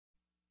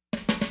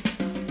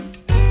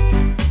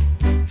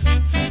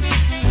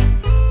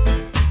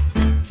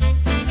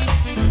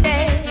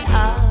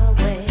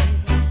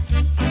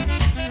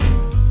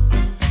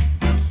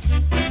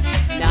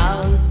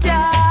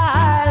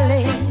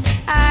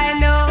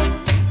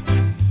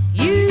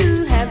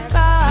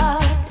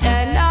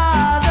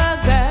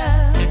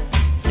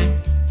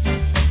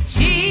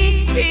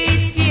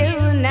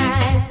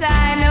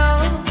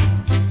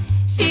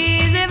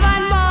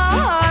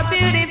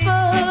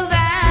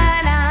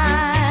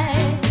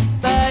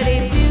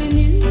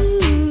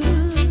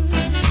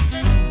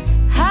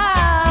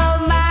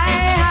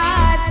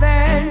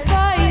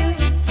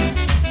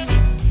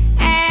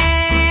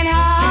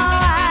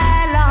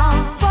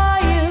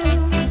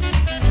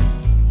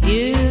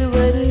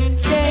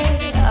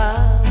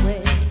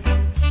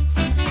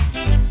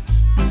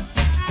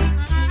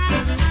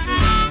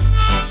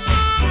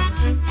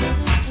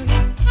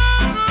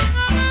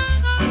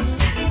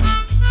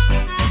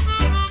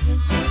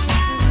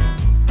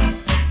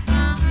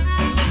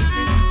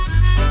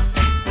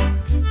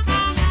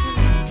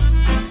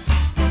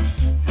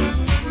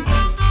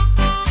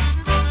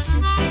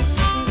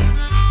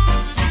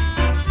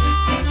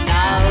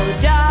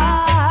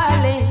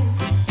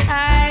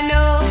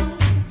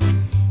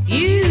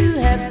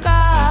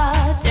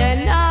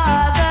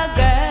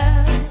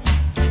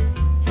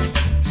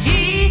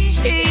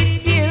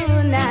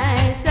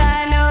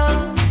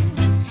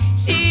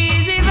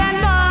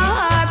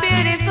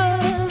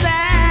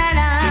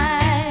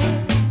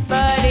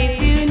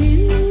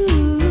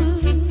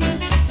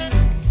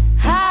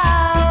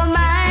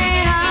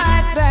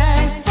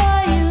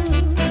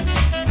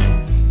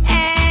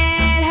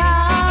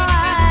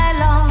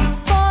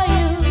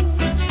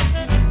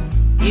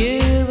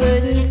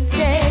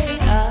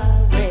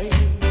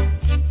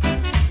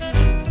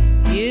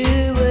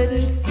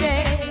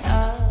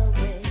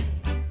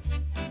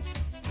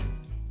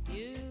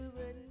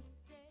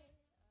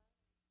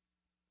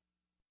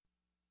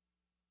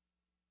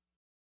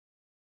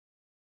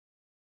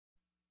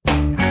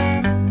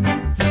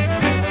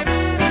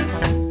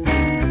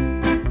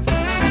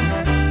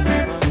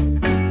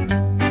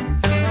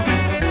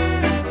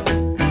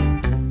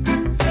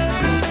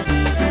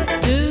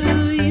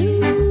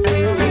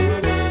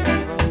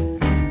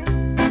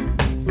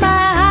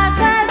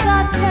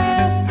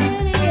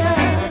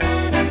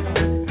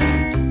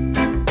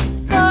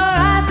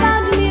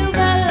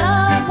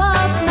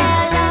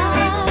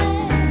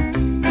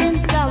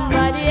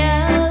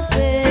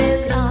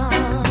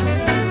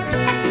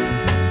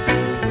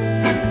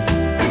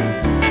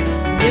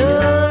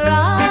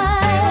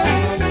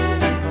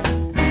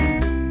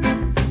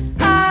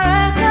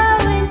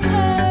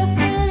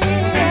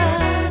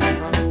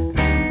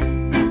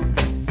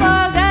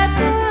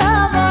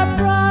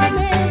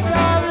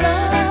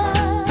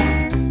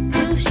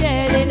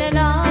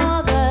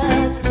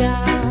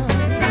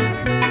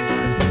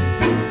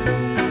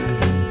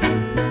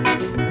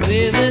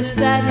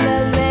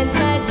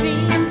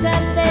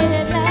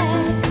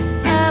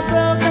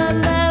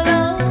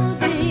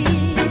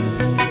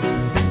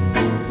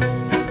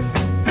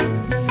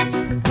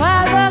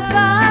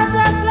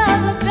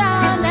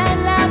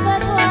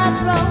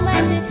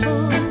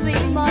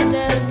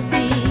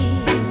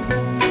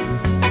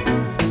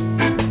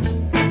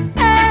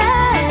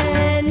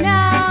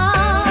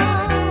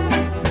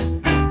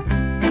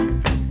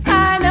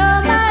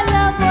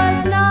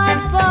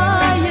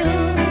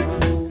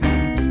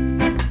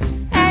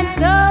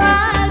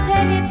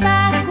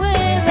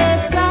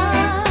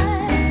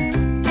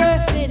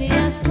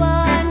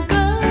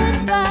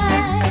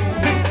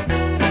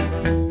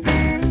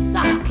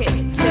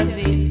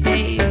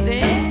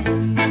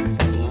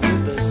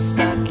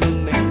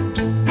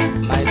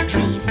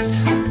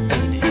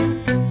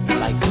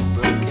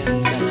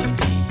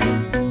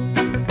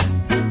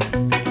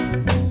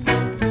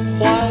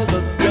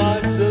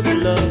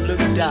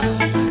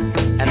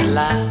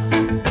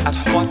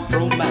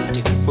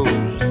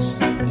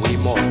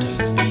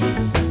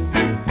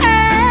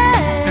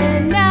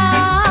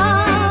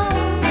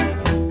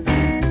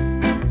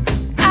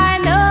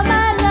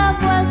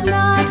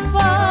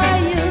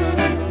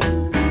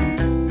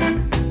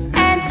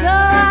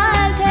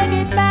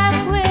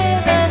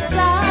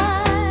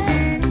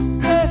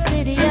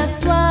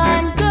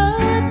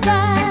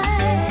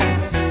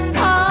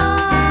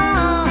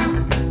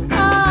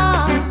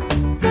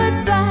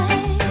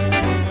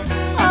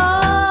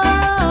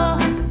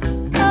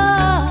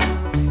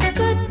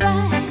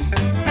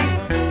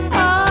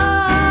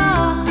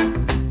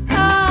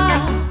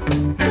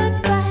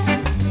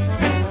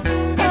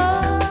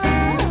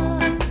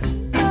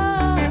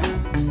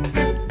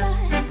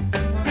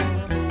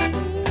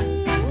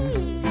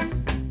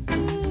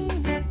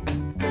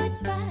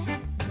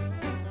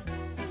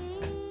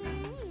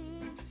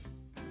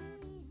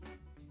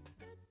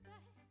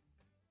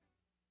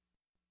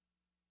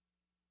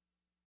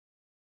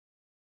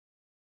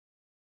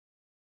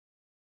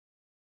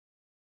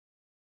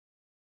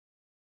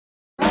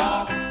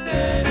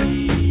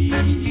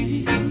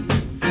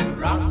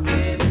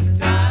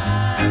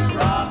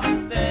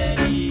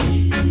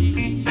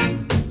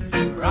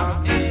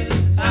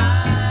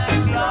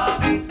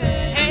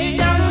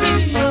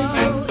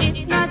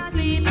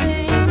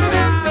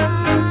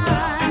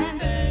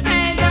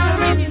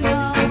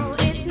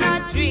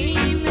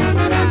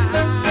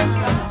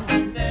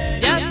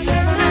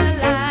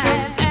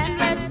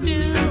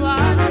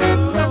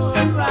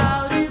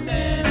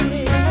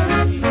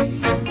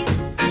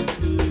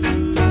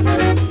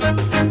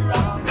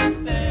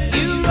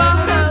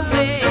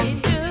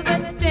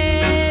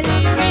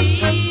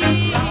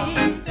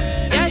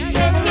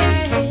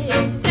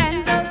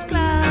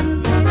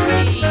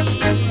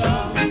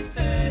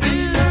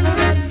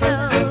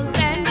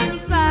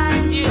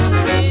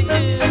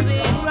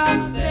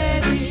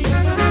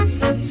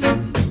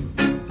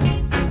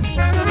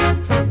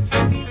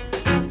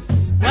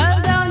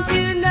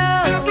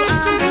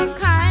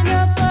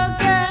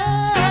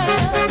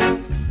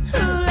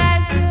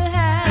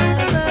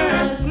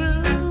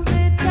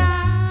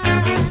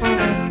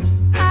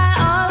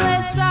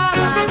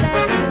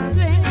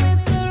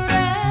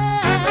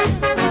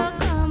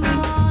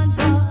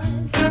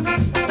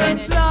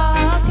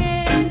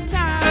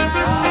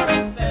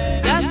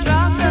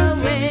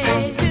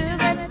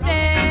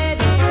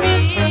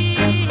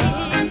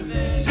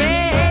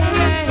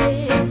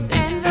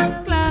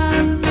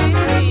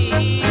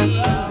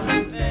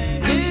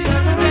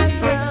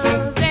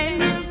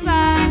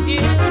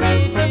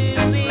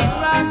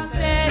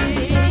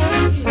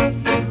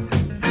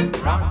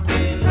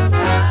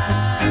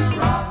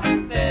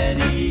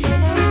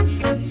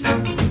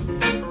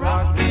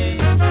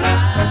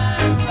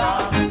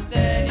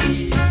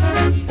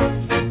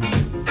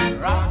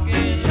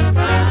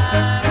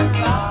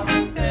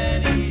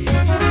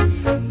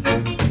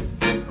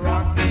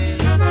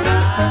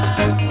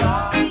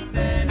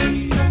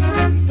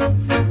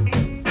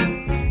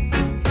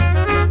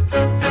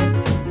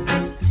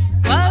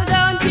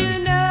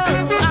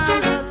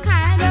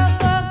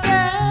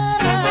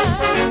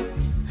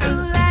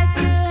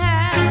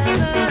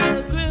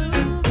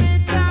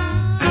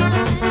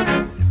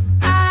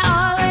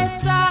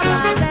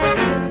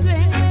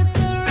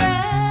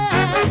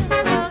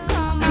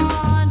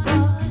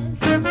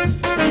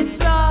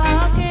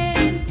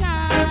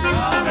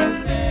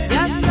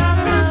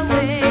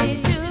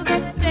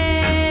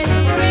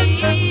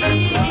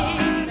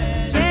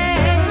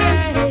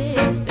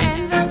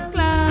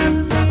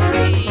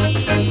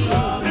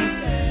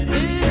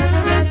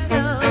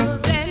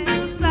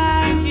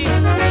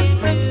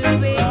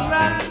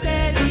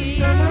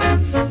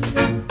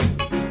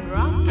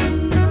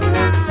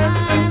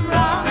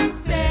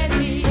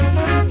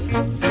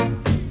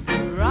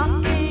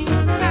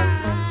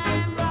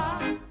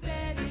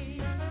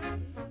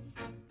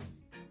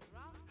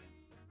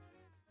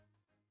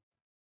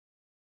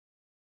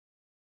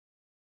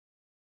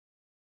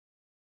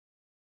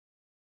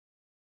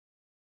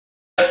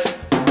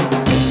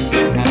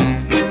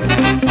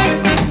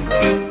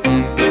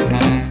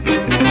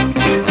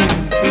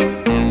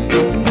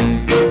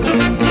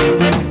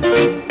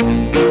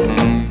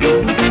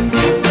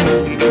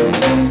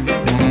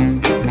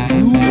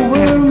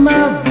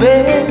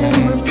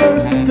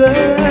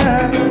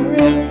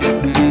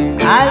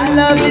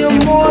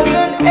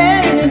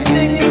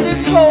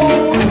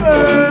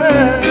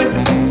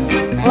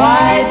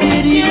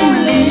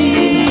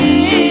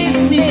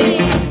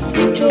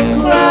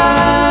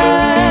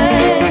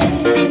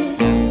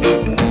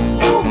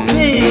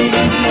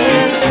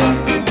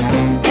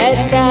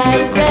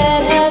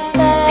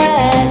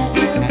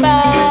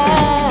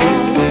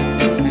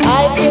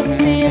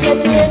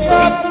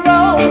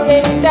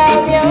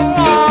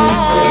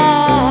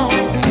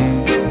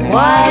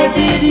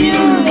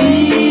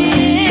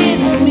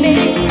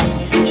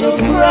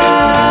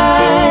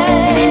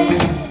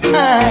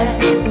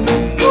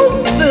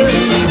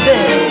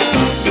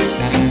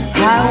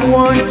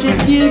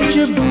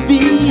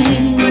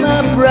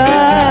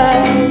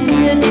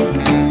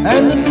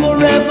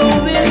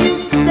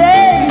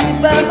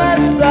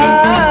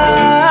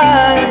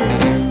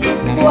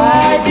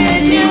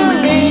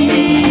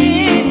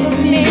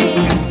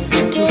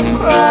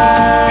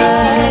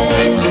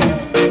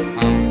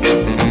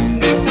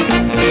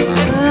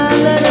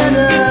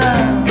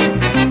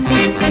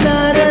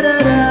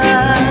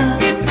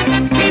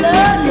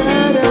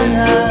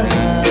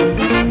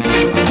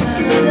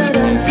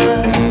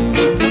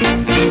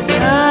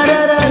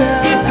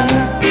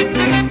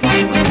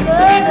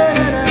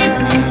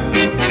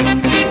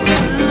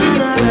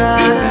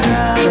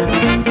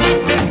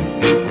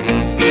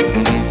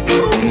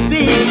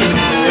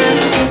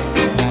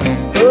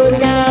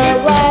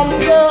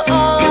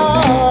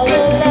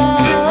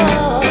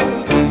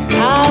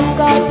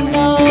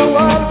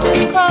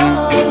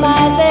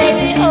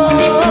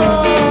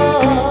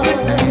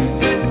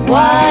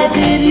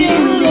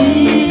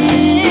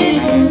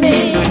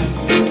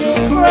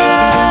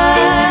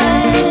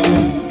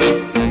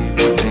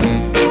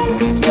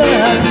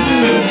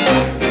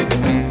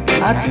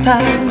At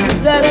times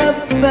that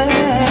I've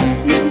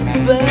passed you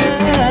by,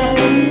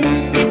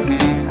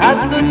 I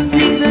could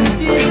see the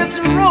tears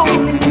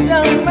rolling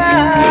down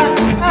my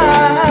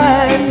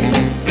eyes.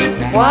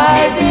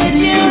 Why did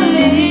you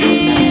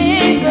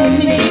leave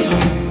me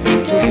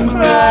to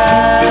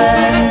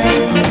cry?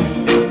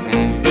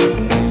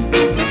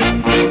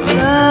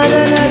 La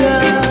da da da,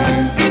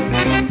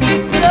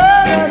 la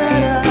da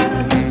da da,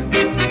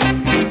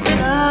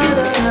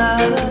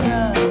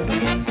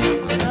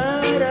 la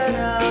da da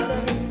da.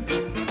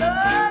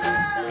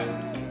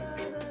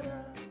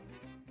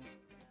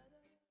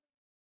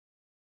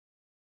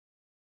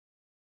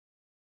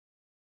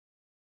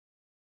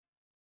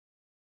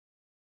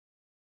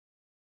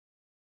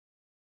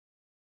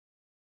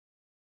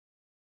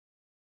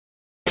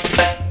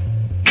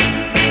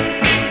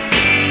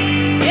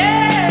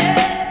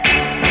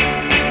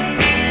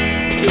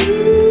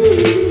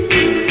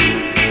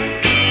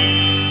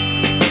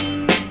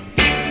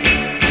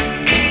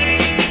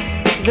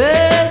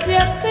 There's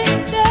your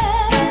picture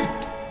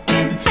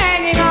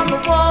hanging on the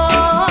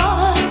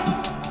wall,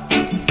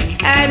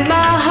 and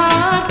my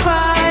heart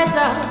cries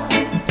out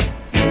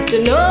to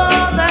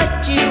know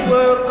that you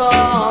were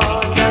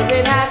gone. Does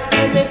it have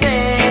to be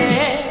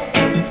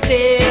there,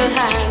 still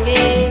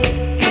hanging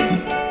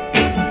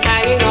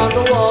on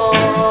the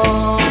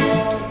wall?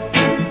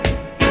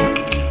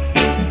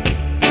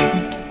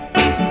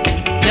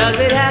 Does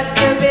it have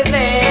to be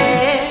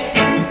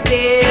there,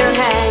 still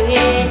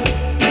hanging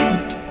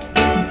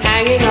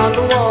on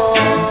the wall?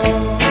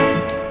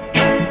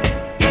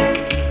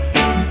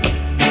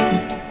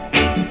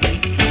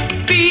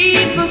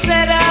 People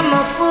said I'm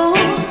a fool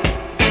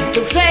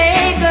to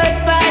say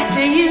goodbye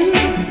to you,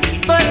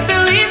 but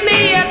believe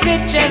me, your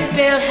picture's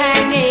still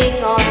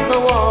hanging on the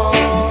wall.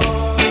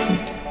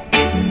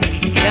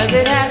 Does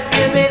it have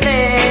to be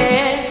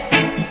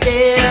there,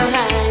 still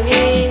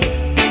hanging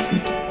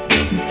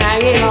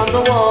on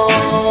the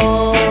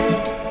wall?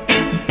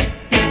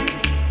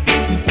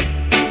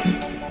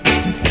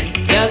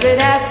 Does it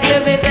have to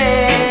be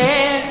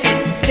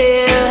there,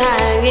 still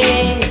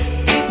hanging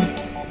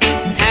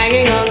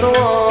on the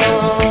wall?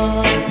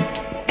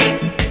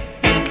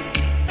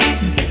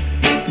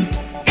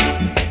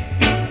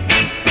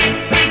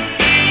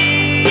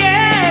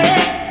 Yeah.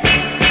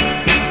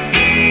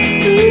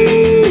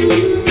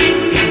 Ooh.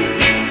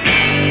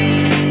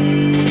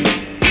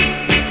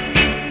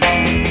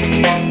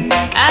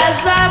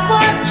 As I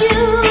watch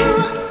you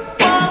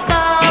walk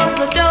out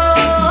the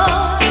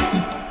door,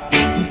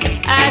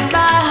 and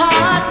my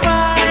heart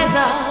cries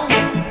out,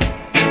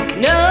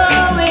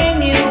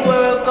 knowing you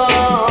were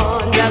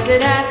gone. Does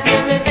it have to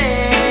be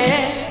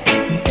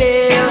there,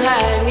 still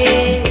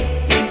hanging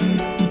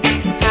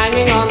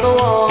on the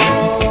wall?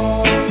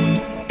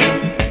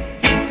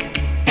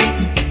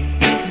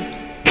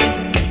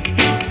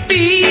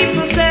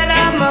 People said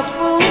I'm a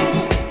fool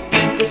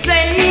to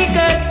say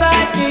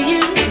goodbye to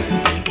you,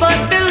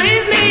 but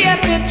believe me, your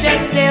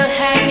picture's still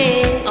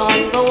hanging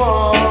on the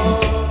wall.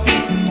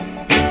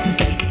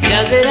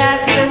 Does it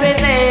have to be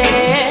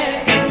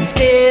there,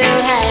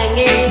 still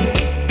hanging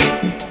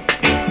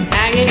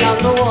on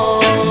the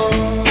wall?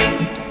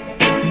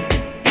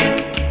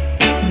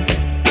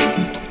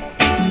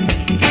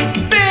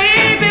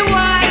 Baby,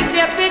 why is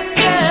your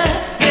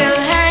picture still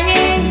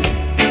hanging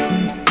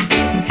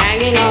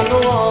on the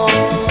wall?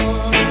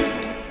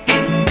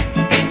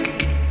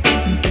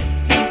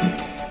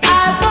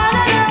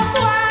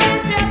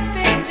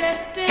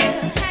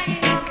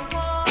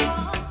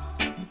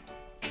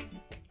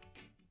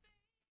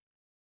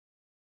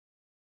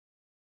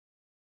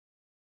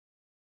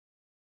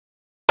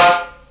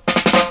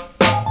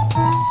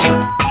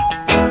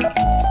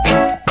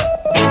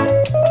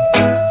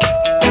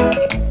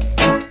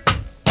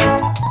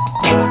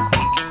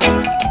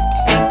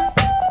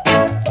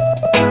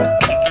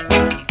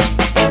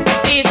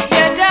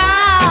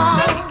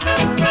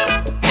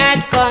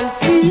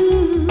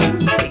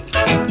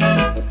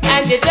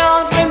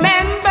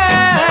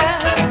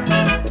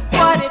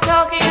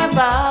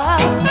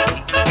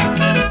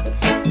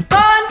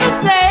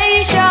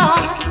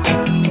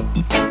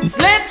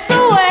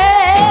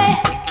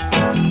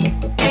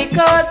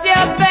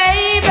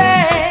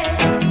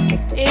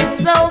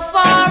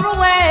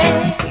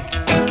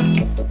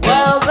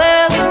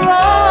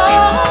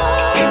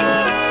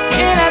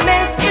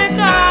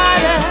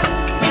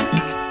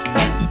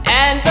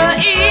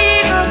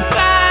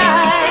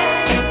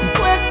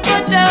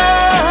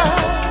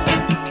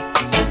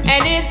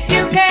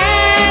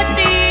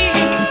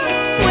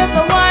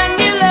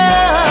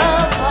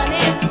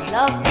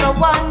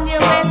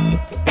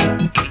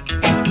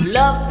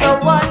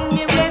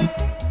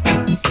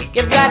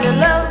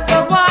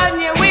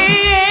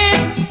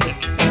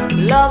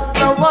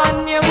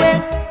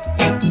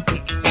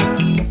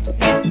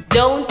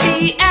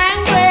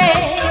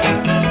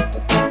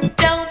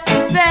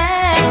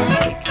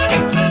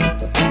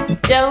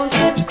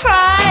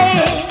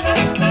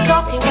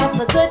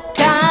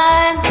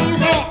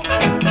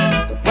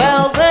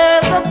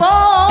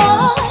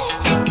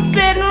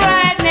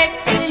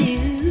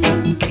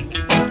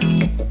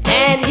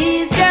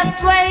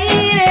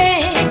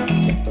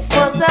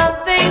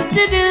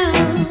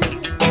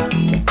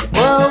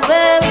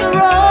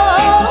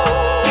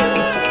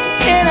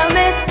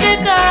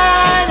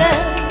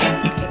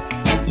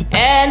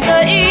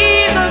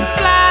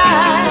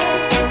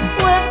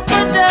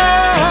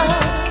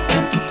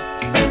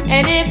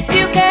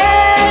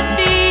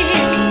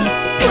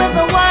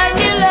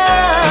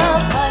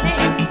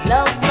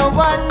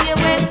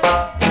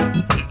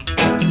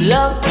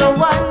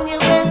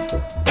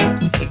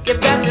 You've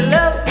got to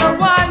love the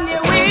one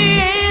you're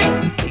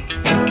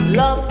with.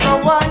 Love the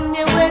one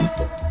you're with.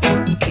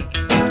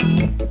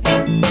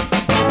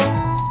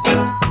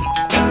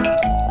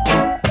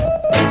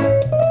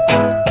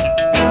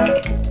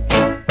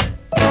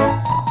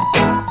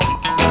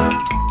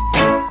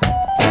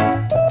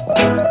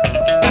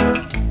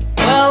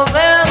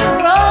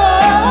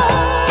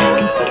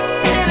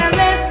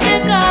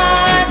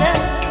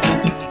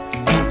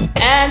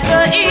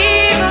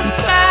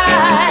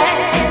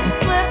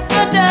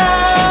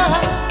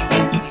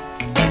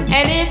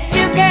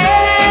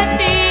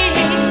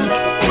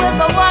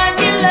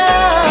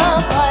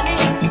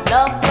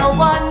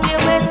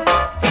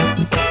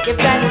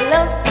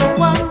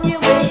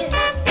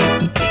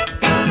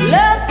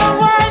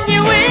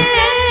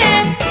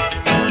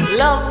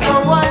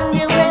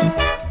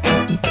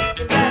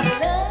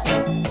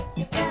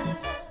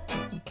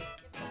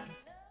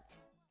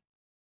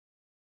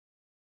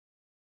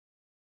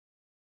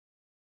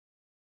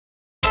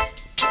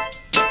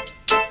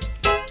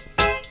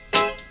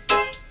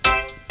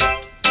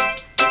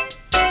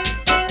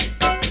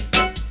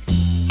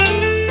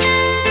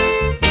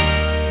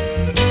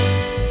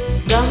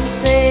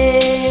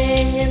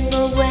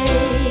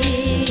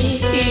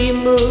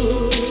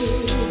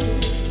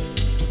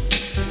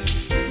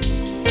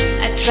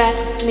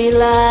 Attracts me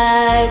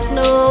like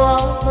no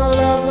other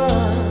lover.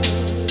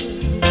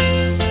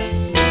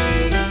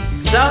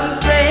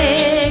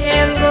 Something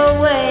in the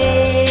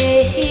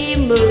way he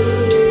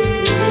moves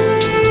me.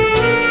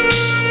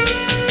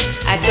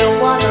 I don't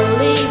wanna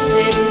leave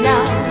him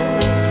now.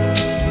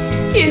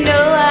 You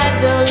know I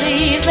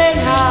believe in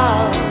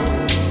how.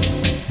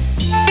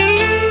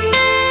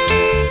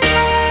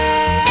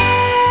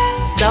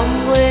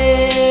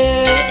 Somewhere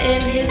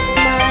in his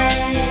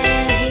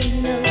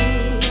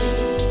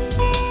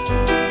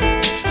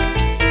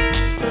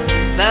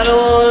that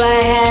all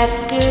I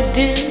have to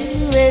do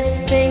is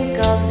think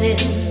of him.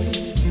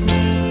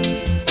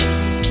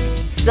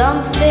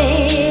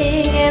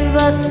 Something in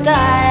the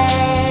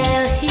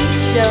style he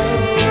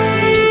shows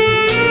me.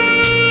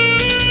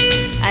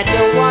 I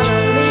don't wanna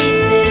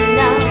leave him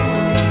now.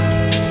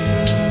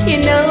 You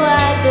know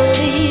I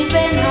believe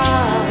in how.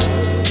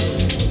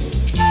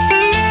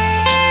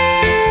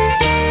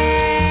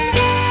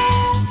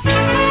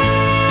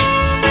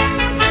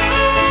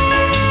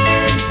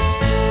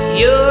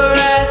 You're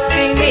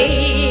asking me,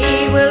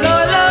 will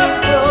our love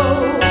grow?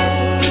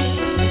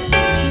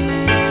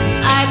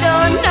 I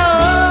don't know,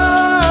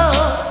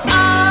 I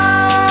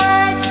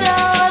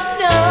don't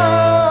know.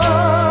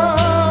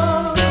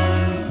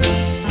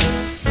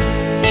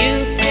 You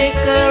stick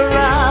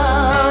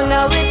around,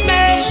 now it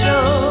may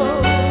show.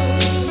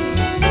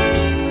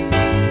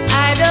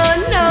 I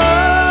don't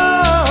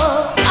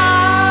know,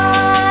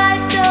 I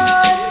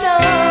don't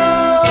know.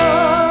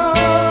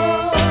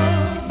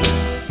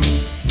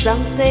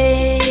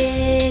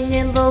 Something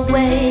in the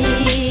way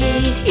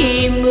he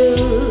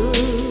moves,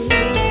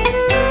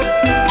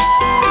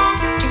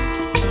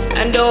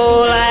 and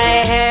all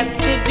I have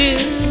to do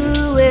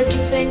is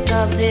think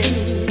of him.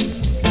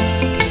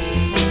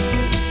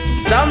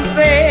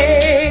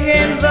 Something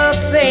in the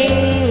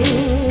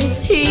things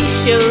he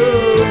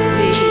shows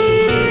me.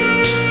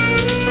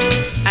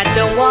 I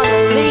don't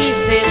wanna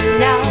leave him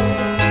now.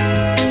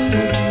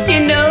 You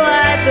know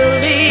I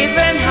believe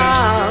in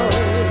how.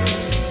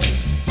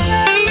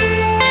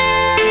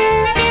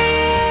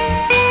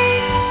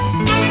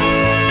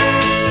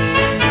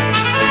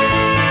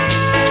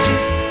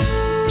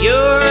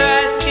 You're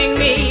asking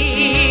me,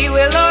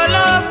 will our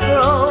love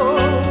grow?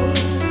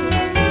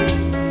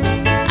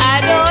 I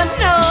don't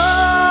know,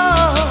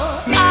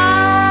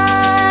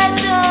 I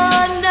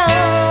don't know.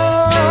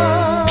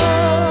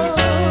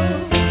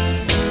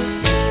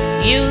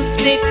 You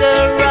stick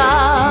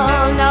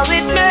around, now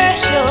it may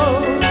show.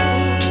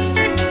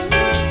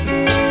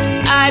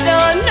 I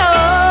don't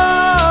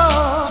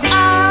know,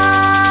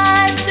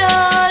 I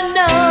don't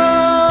know.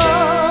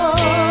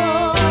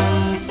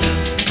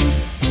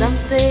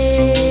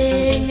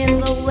 Something in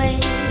the way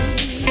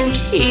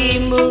he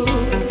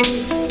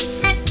moves,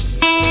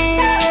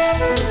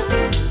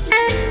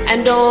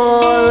 and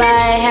all I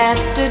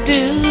have to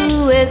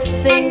do is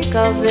think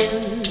of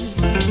him.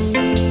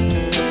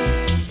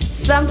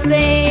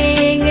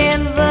 Something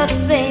in the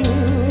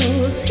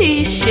things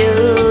he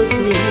shows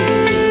me.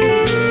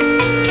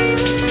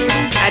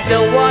 I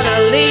don't wanna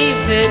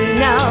leave him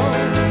now.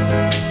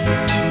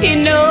 You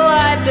know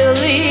I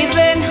believe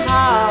in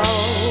how.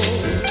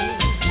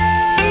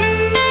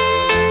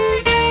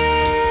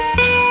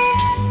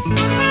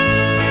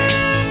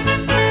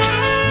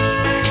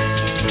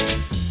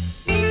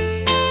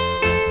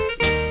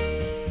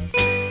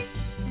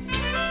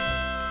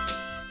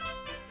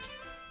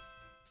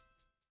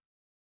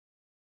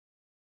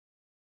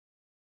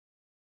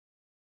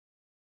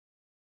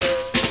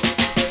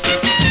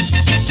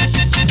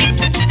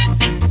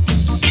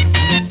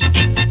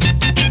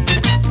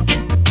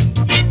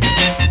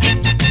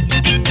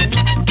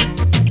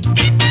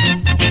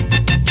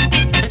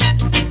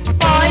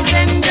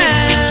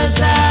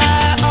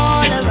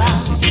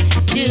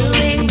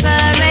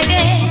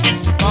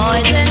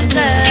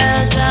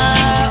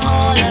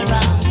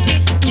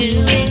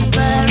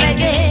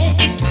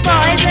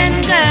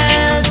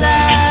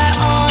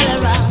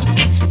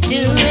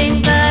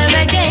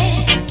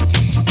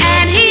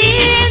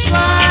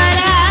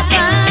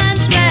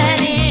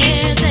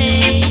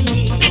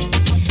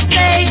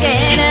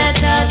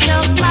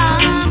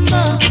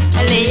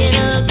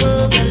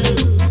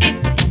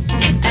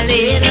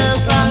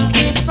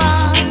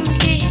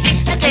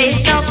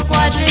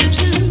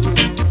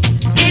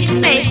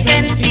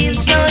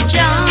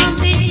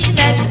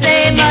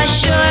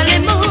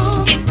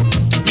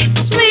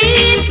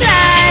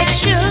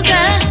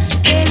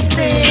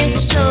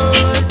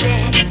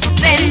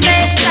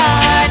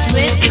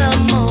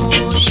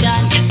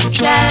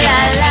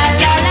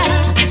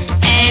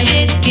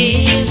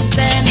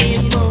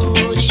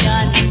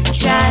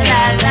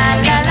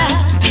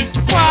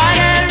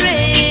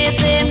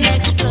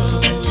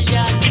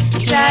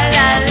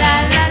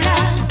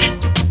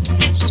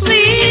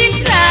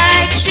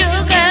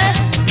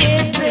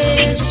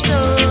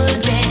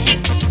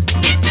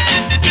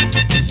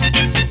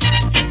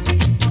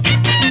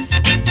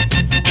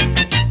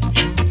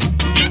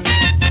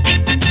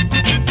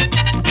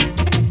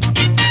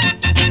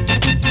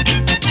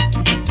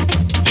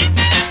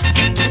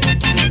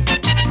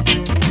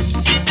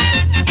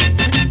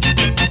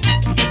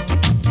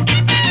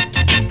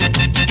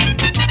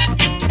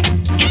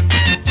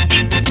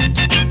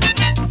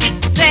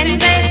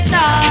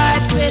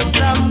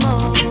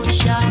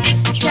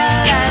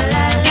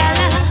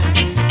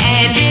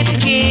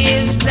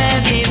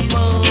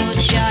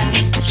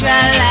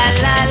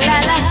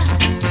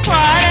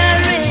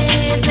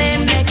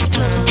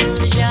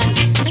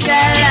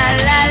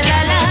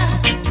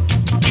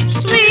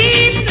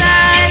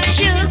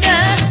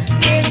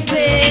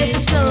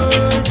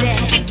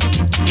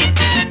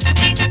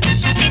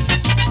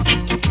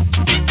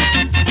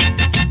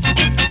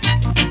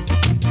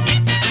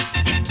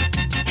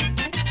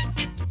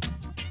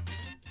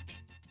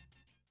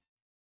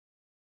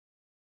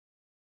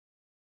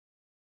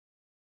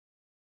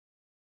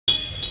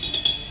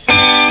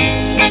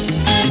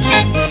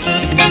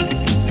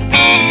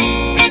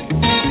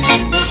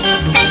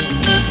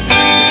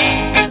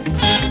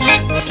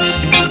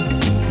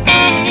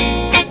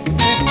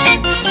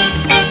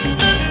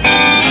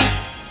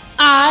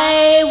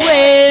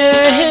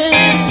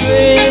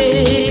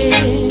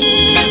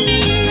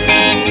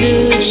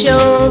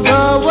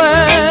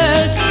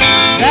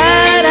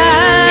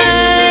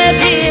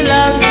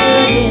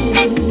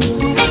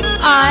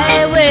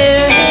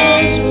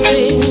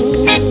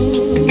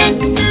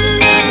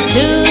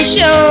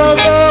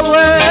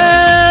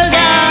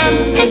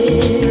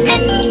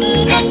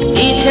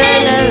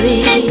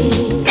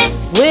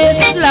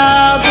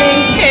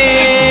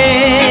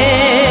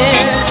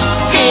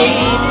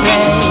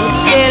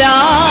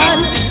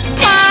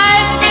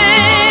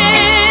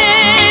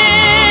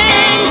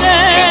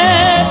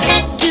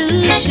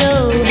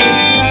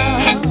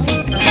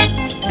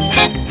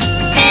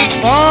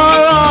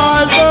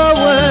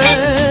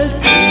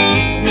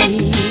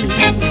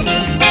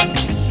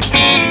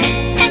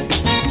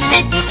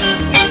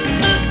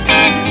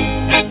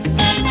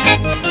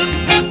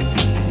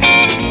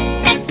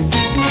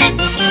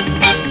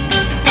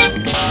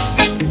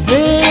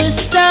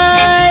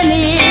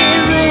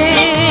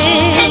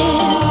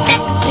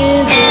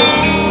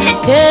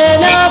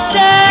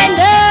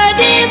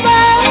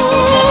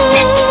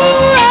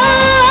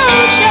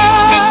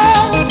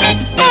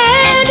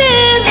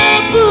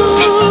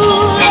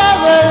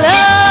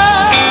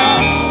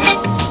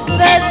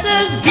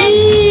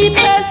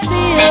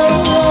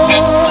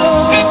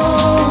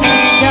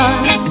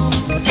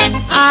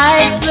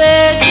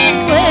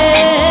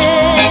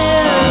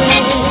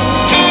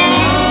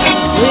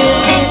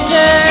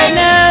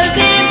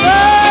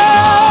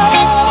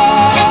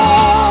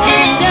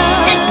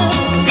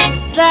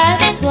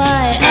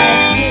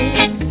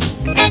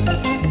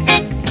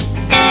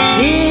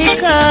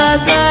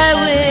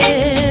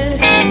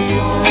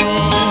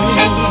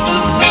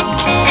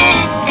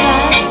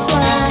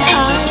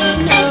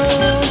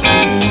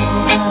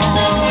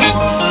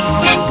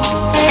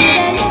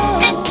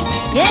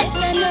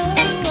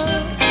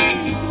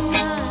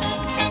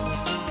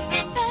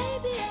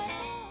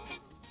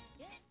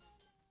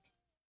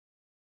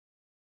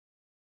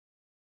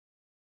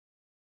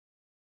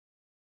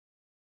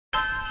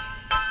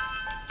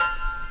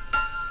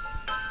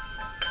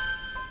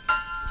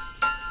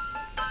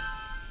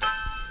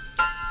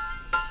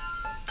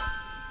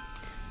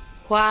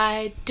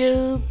 Why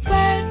do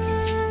birds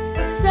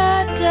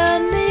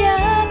suddenly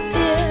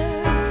appear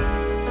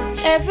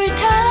every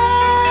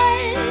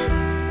time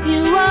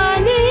you are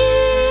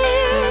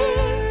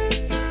near?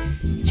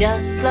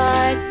 Just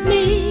like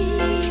me,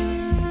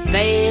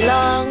 they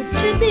long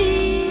to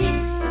be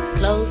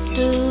close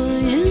to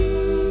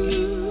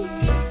you.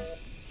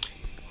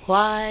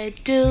 Why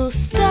do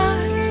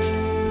stars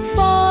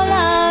fall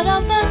out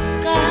of the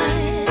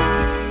skies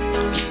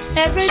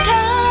every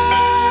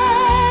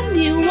time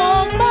you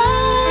walk by?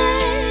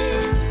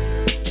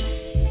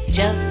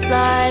 Just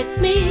like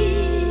me,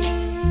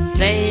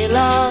 they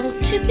long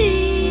to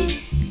be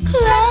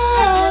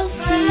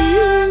close to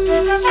you.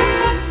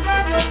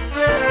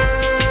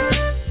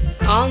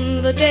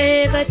 On the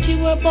day that you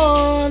were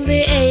born,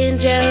 the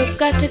angels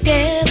got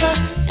together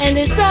and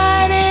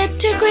decided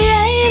to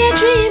create a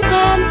dream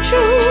come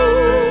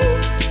true.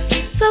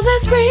 So they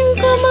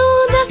sprinkle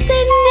moon dust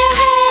in your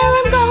hair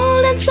and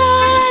golden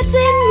starlights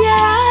in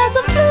your eyes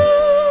of blue.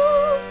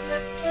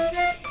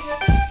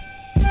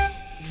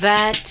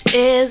 That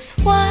is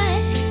why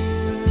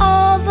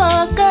all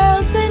the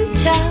girls in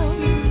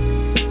town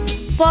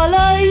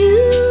follow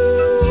you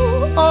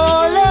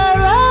all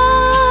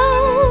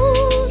around.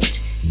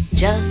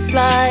 Just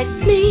like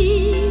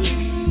me,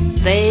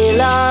 they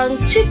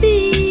long to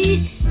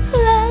be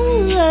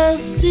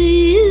close to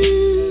you.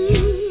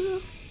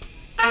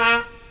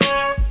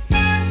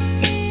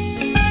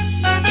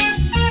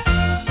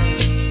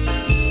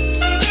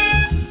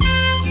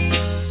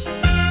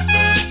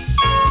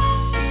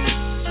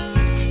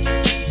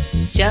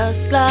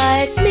 Just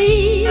like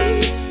me,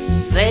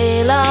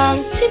 they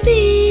long to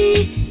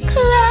be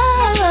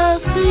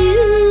close to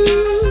you.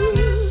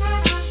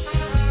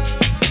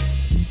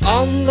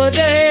 On the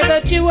day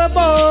that you were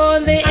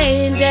born, the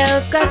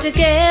angels got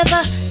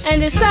together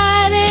and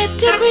decided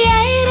to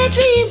create a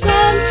dream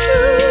come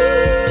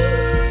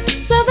true.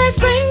 So they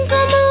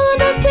sprinkle moon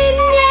dust in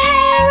your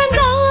hair and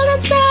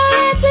golden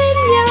starlights in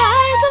your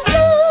eyes of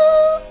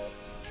blue.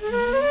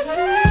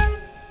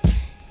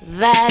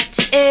 That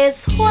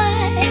is why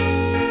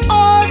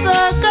all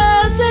the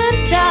girls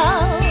in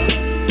town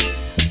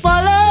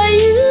follow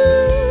you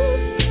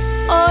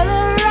all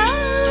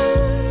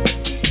around.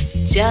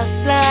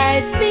 Just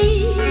like me,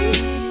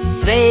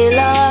 they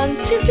long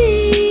to be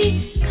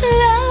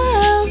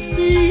close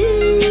to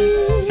you.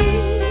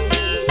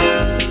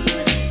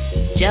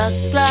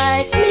 Just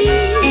like me,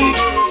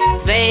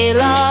 they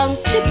long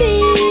to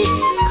be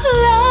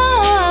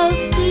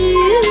close to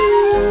you.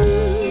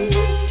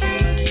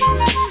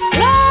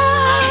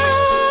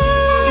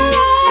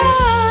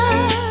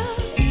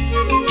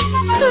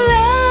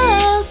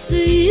 Close to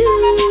you.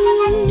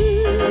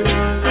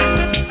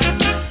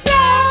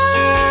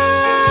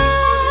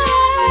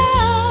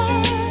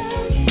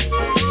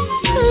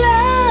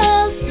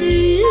 Close to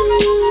you.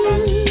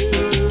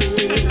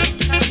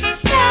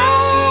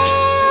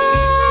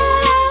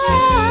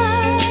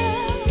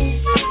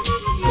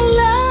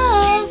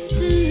 Close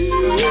to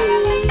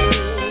you.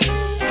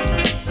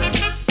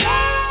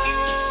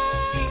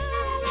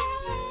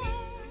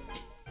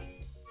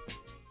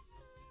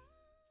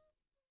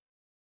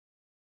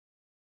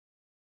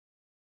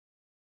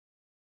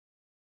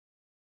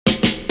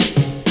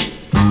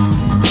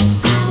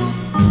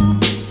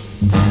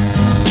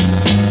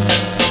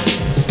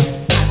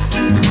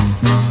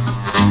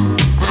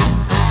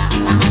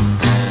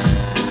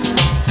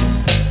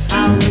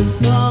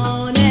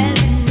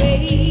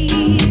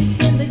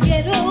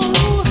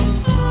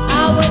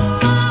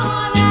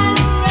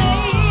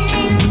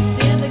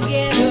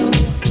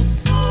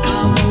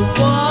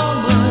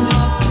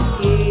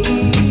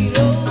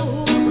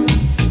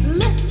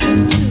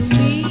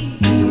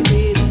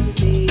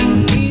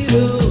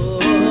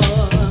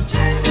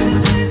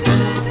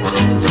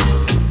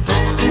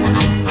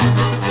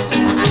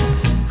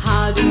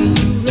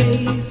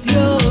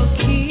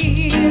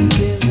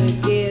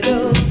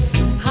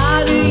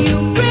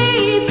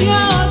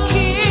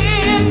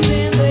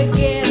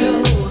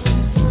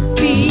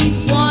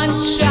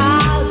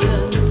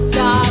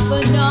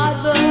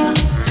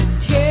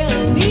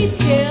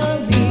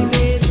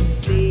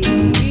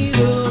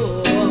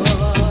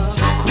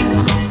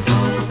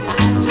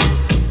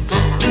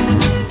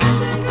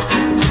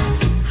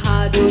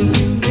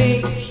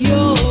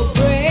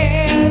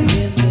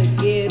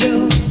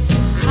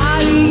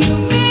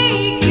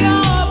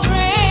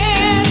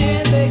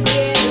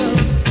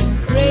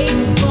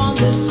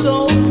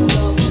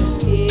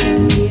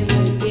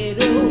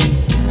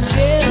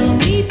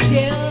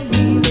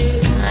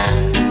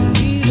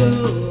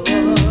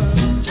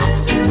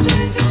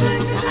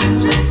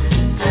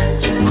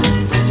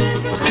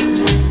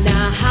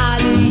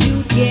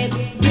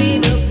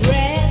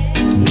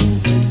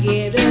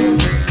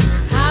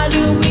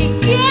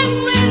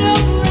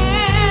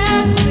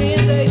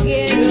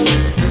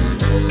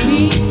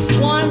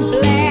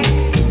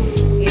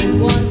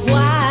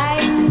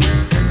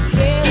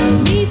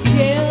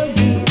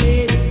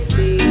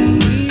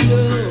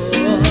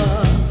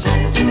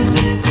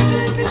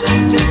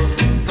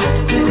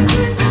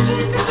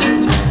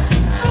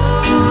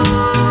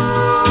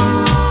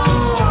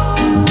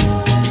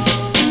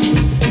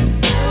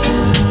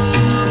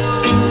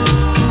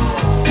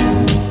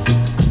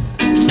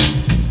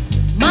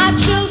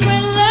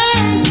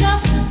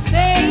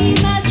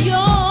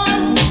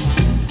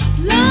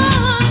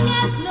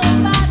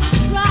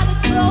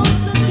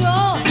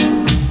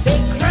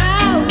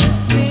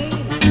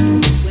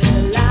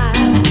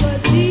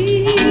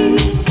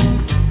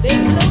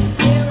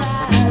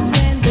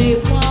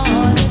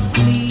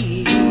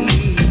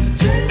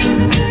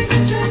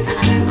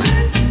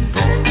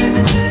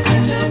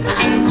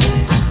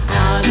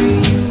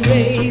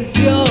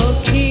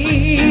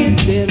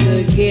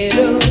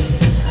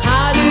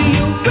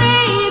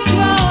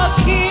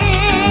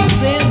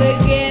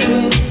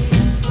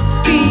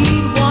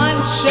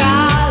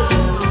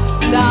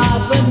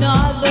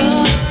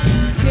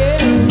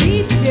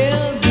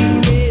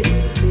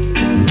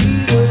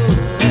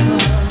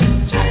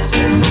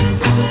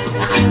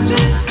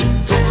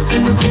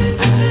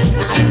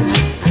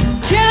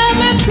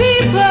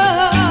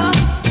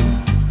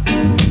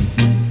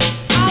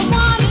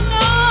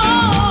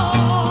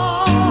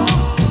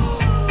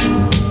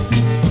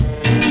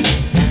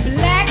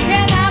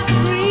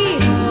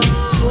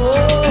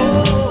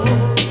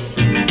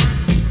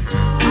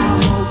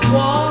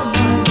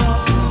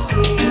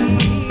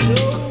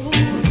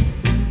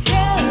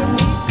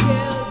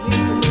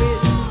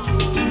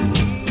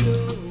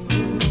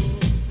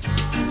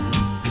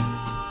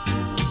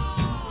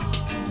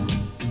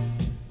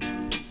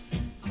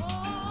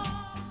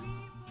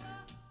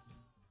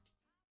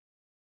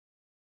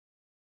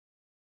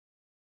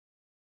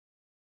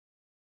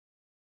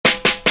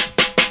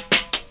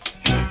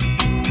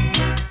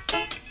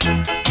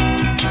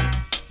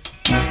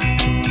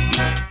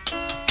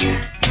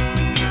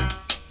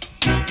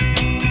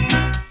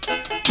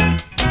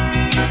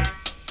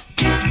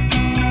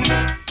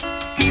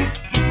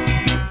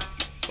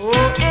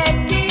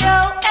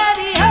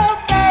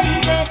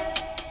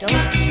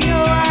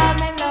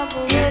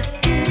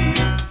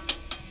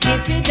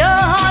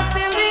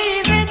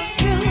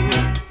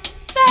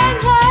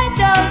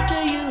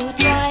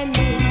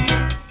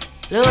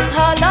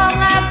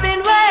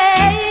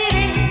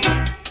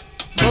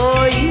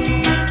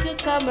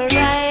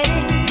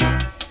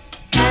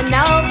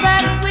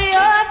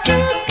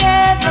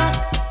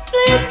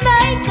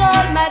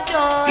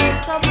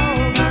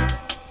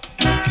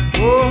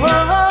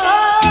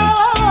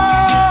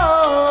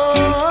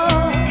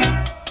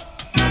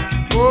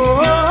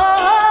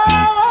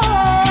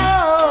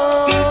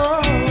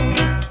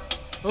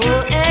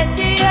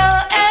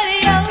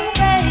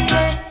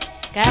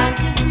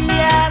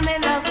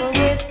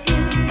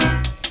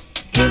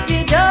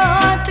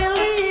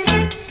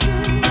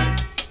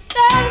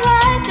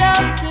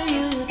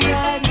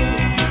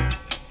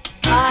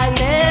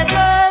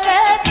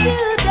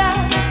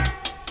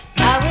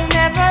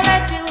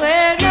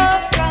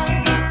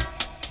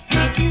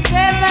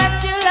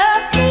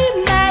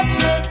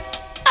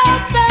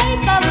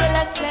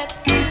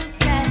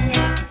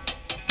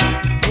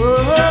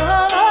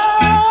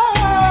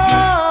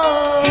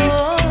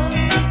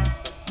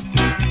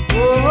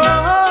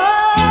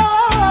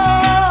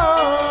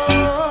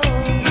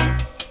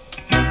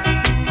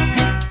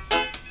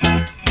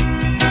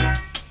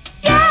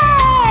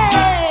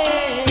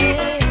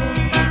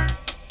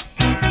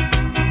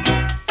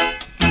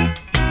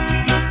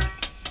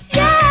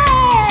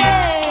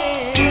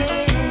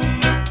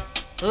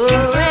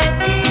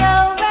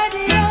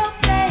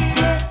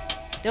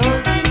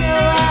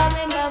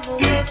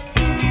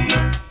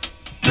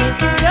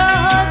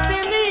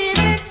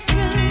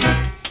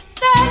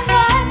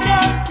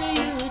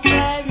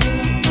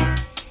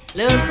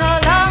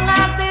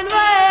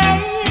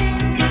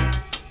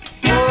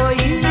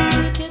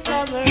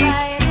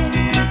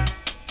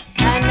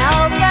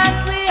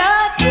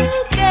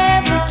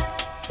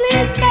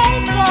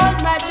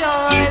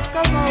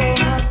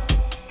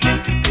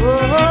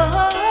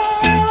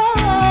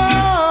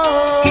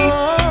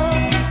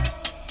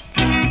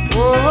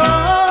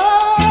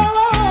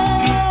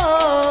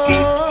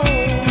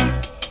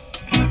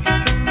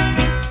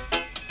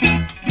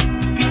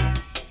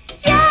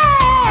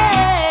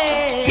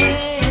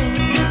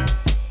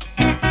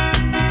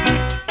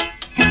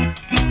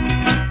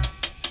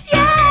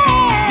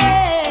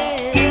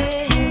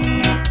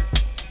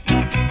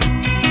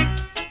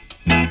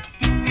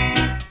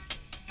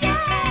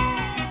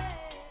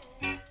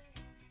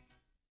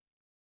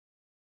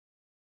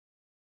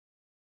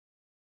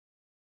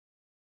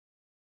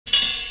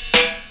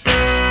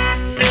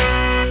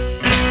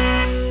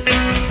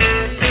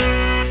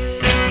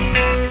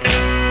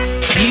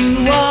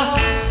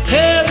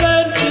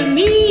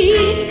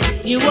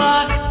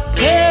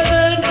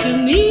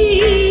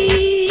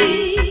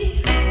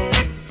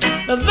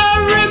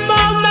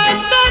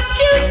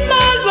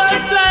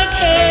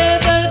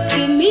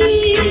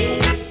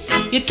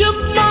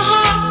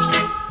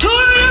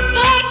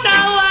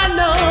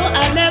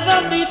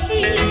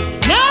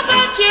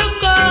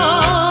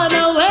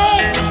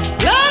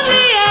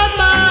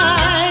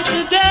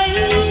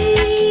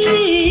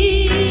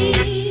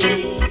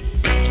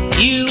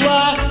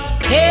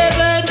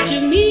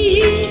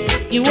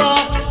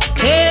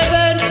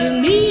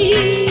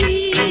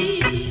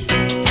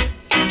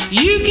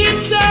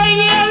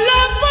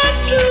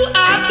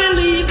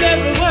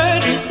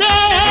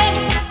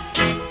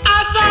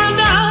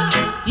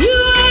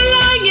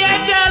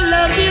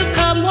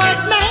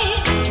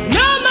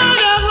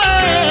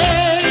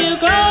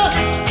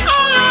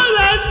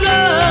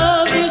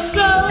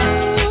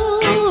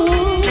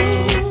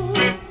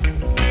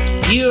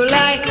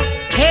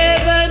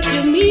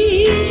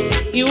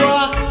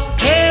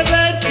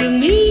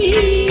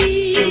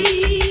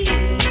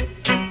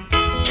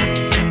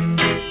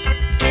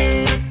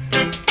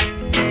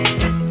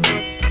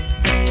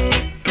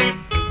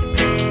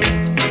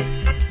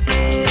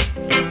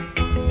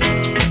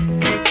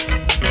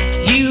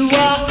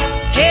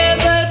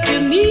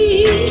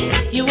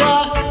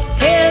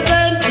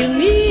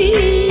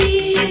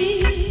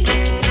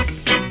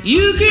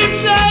 You keep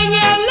saying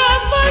your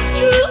love was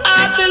true.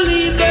 I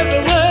believe every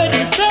word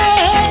you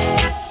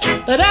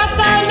said, but I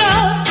find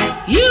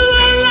out you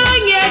were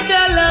lying. Yet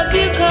I love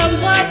you come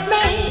what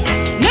may.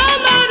 No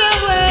matter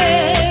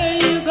where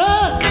you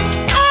go,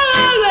 I'll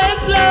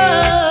always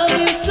love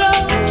you so.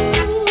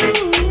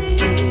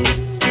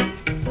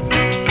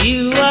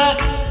 You are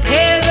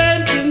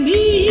heaven to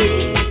me.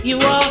 You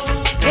are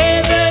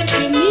heaven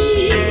to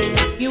me.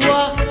 You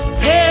are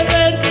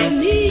heaven to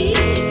me.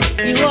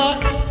 You are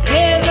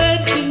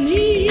heaven to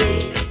me.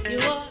 You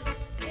are heaven.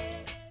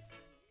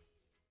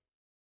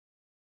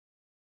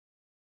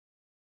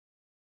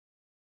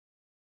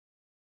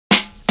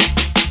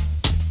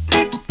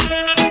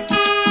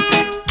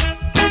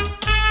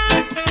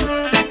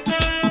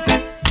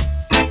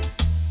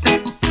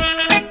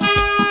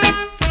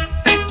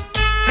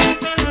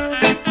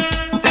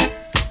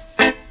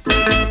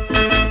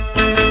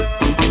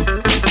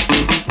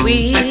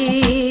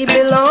 We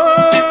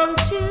belong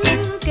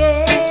together.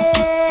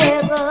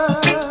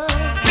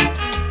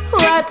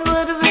 What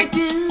would we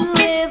do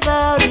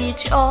without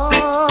each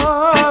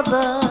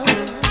other?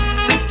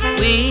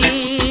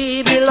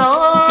 We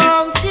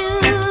belong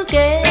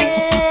together.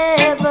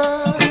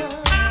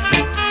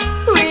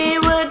 We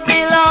would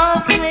be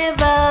lost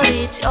without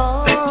each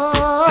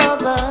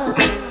other.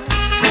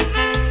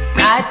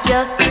 I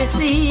just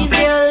received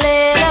your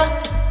letter.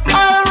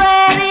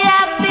 Already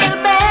I feel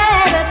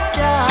better,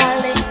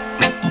 darling.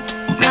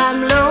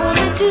 I'm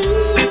lonely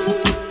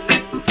too.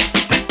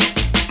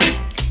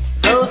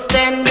 Those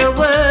tender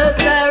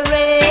words I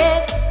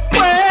read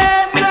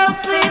were so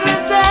sweet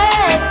and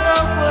said the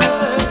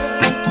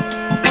words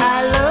I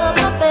love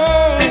the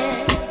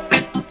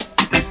best.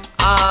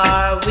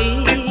 Are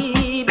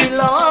we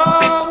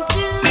belong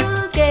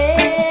together?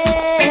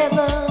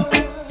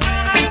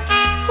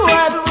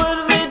 What would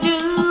we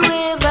do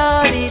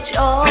without each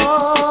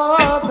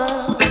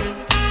other?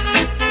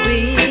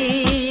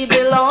 We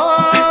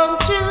belong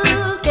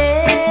together.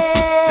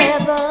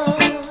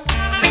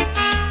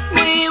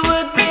 We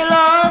would be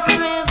lost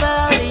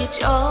without each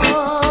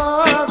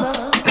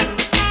other.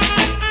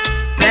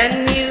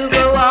 Then you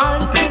go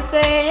on to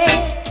say,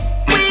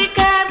 we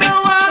can't go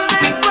on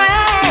this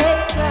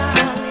way,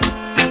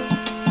 darling.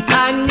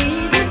 I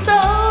need you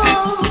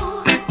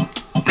so.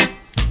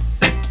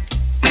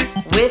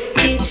 With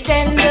each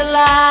tender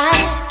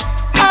line,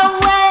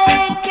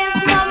 awakens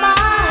my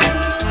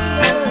mind to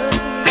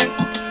love me,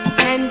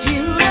 and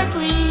you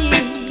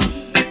agree.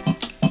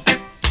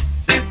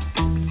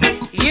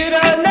 You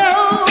don't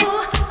know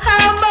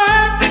how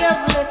much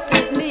you've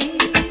lifted me.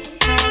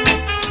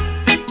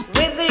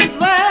 With these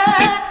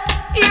words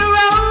you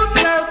wrote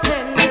so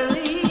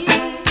tenderly.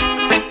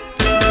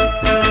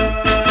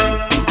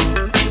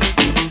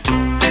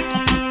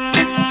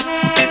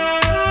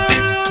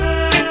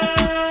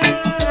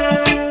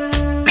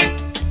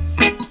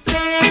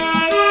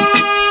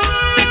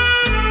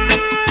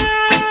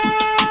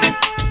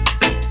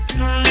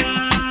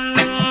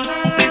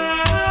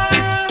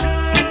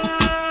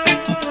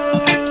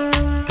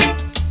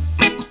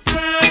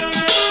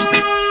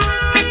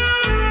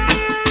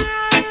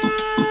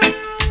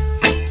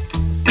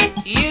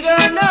 You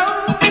don't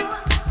know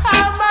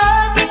how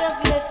much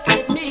you've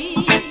lifted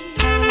me.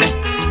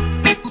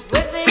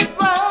 With these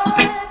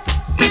words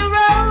you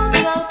wrote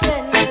so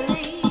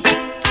tenderly.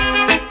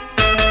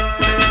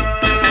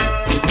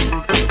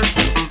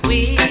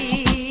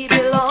 We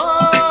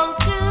belong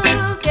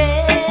together.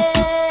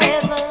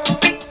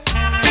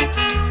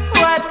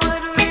 What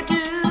would we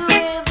do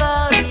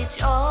without each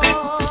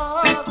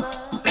other?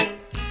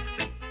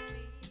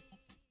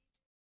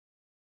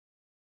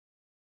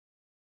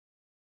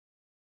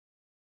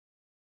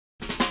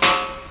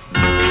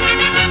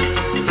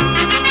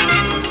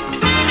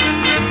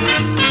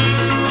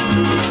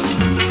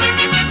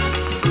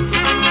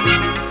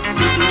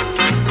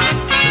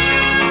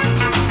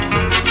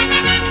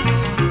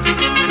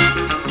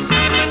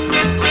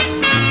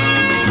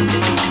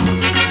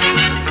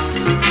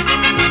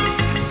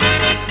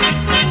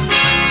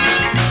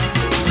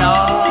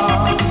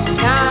 Long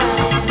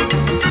time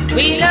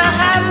we don't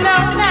have no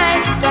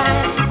nice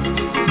time.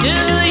 Do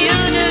you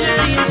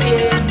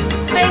yeah?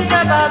 Think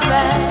about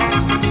that.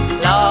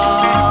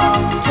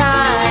 Long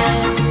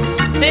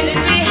time since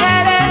we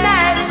had a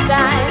nice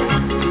time.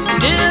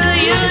 Do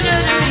you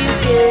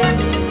yeah?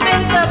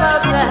 Think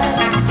about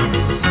that.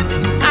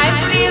 I'm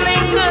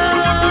feeling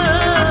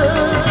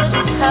good.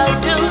 How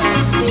do you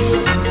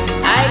feel?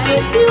 I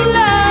give you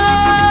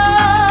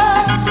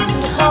love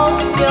and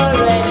hope you're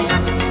ready.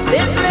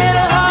 This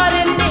little heart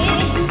in me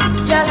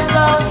just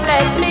won't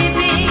let me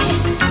be.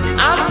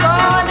 I'm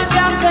gonna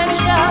jump and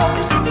shout.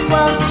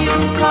 Won't you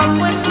come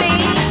with me?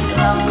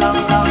 Long, long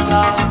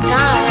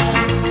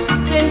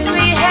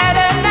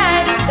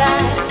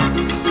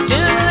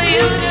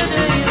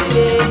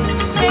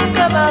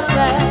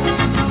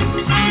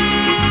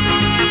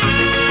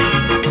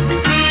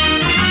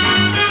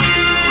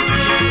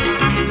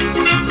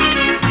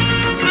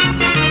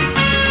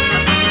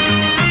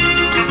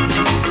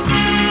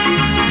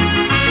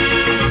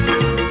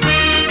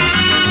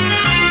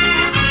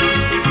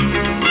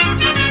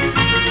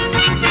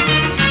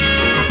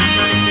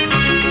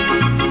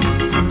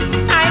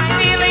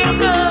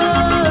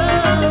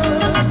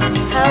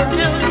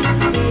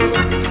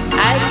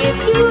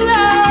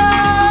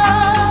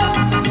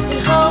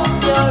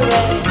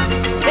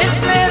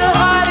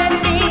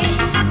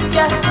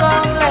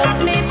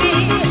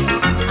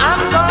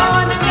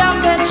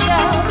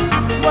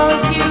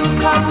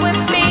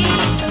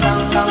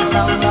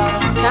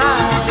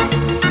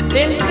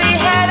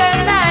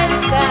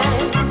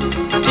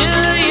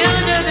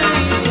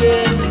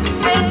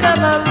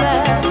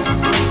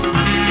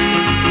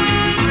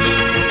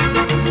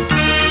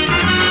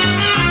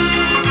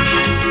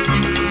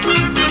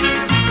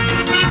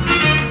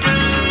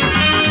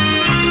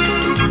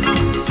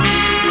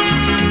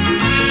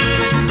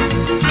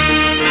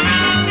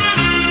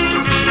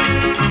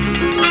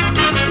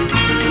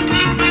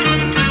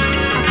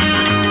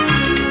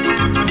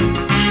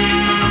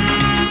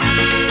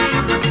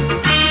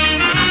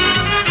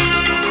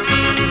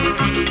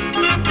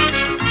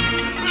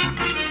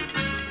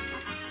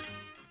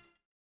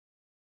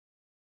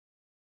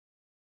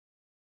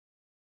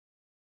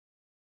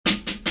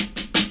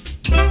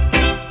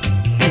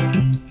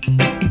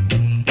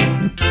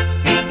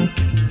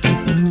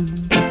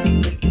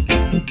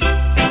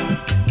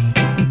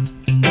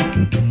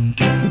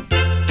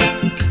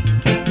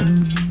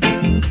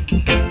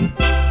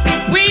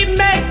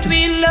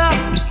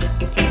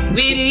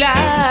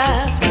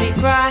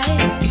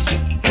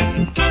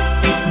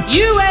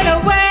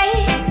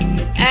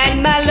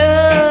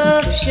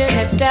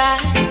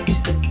tight,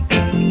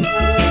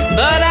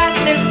 but I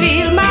still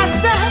feel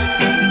myself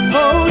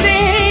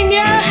holding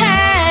your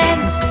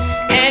hands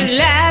and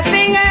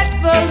laughing at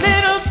the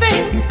little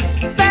things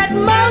that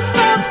most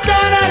folks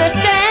don't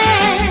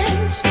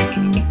understand.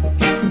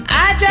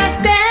 I just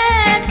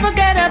can't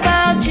forget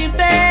about you,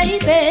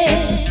 baby.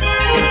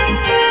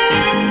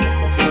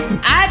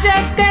 I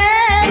just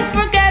can't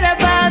forget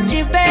about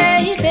you,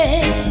 baby.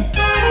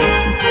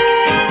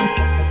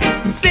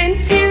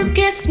 Since you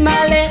kissed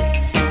my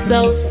lips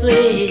so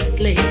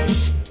sweetly,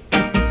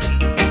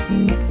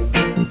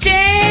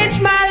 changed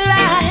my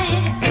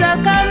life so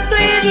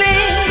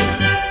completely.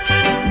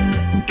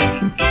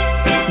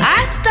 I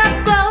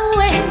stopped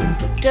going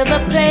to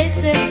the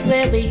places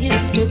where we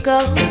used to go.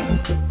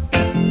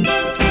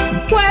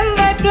 When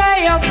they play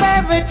your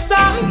favorite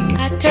song,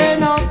 I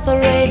turn off the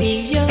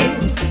radio.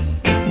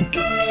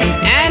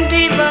 And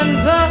even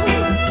though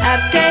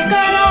I've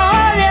taken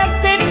all your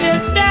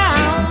pictures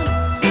down,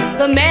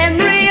 the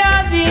memory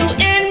of you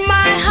in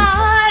my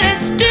heart is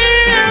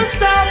still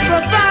so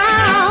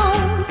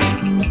profound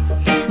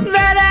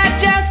that I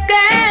just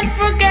can't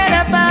forget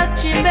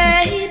about you,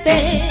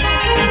 baby.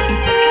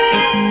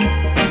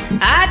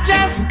 I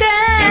just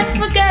can't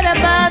forget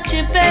about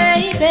you,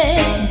 baby.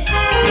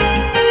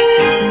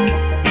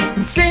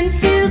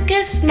 Since you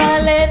kissed my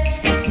lips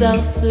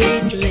so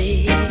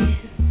sweetly,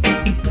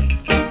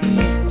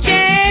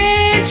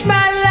 changed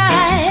my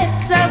life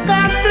so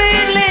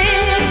completely.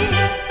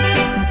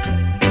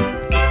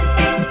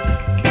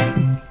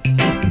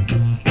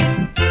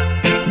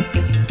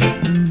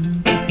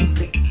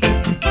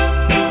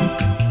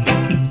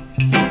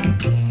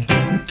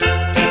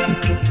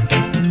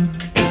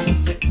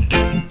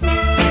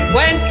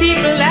 When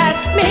people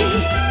ask me,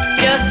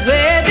 just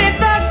where did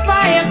the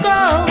fire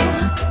go?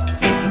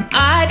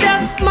 I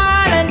just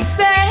smile and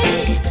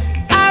say,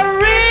 I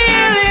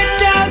really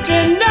don't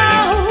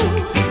know.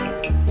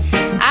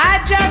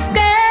 I just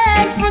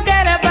can't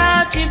forget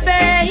about you,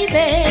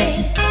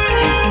 baby.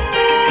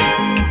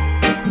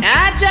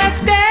 I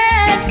just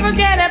can't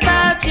forget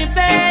about you,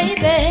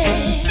 baby.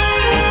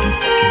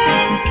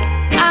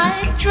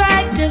 I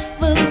tried to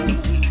fool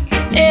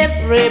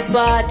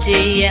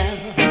everybody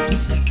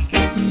else,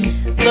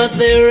 but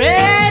there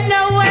ain't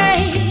no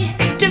way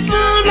to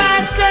fool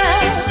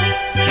myself.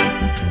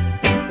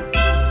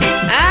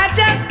 I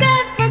just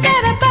can't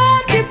forget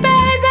about you,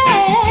 baby.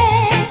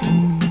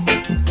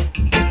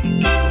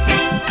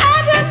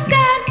 I just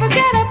can't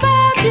forget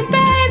about you,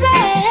 baby.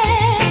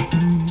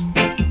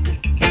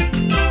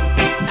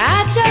 I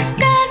just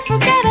can't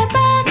forget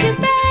about you,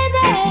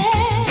 baby.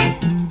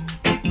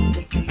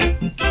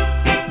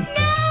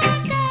 No, I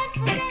can't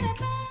forget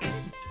about you,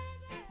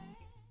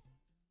 baby.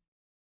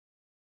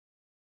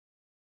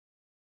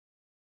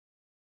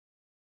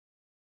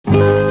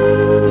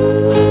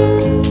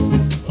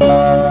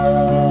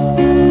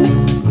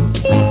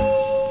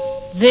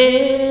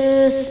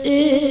 This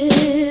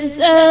is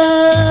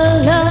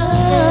a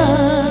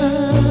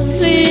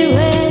lovely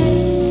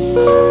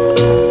way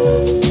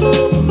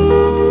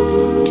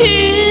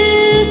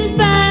to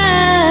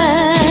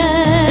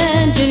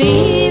spend an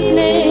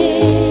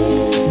evening.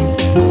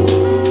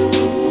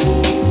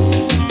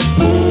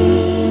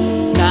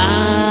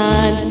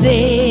 Can't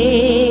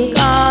think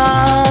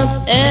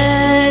of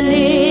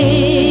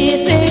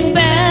anything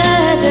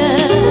better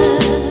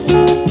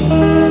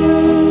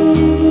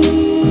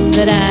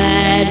that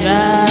I'd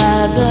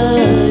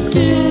rather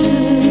do.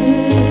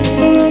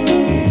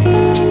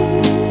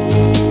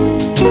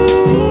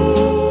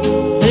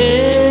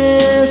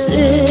 This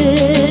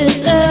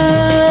is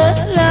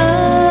a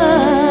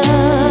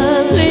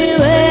lovely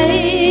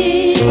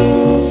way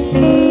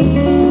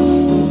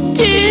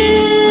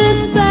to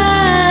spend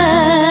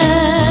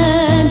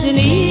an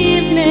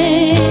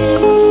evening.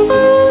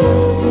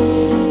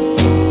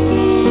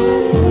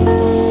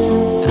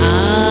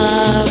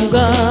 I'm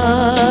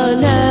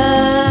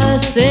gonna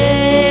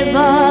save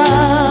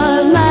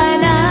all my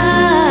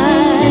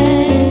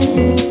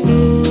nights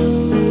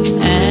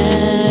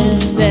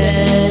and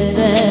spend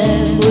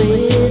them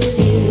with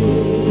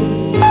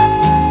you.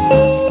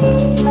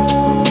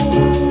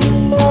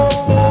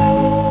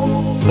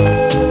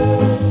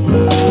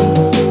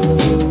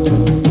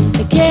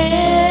 A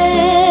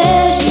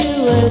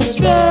casual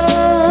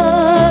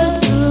stroll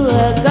through a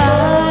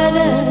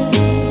garden,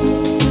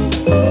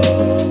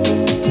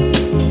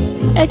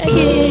 a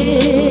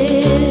kiss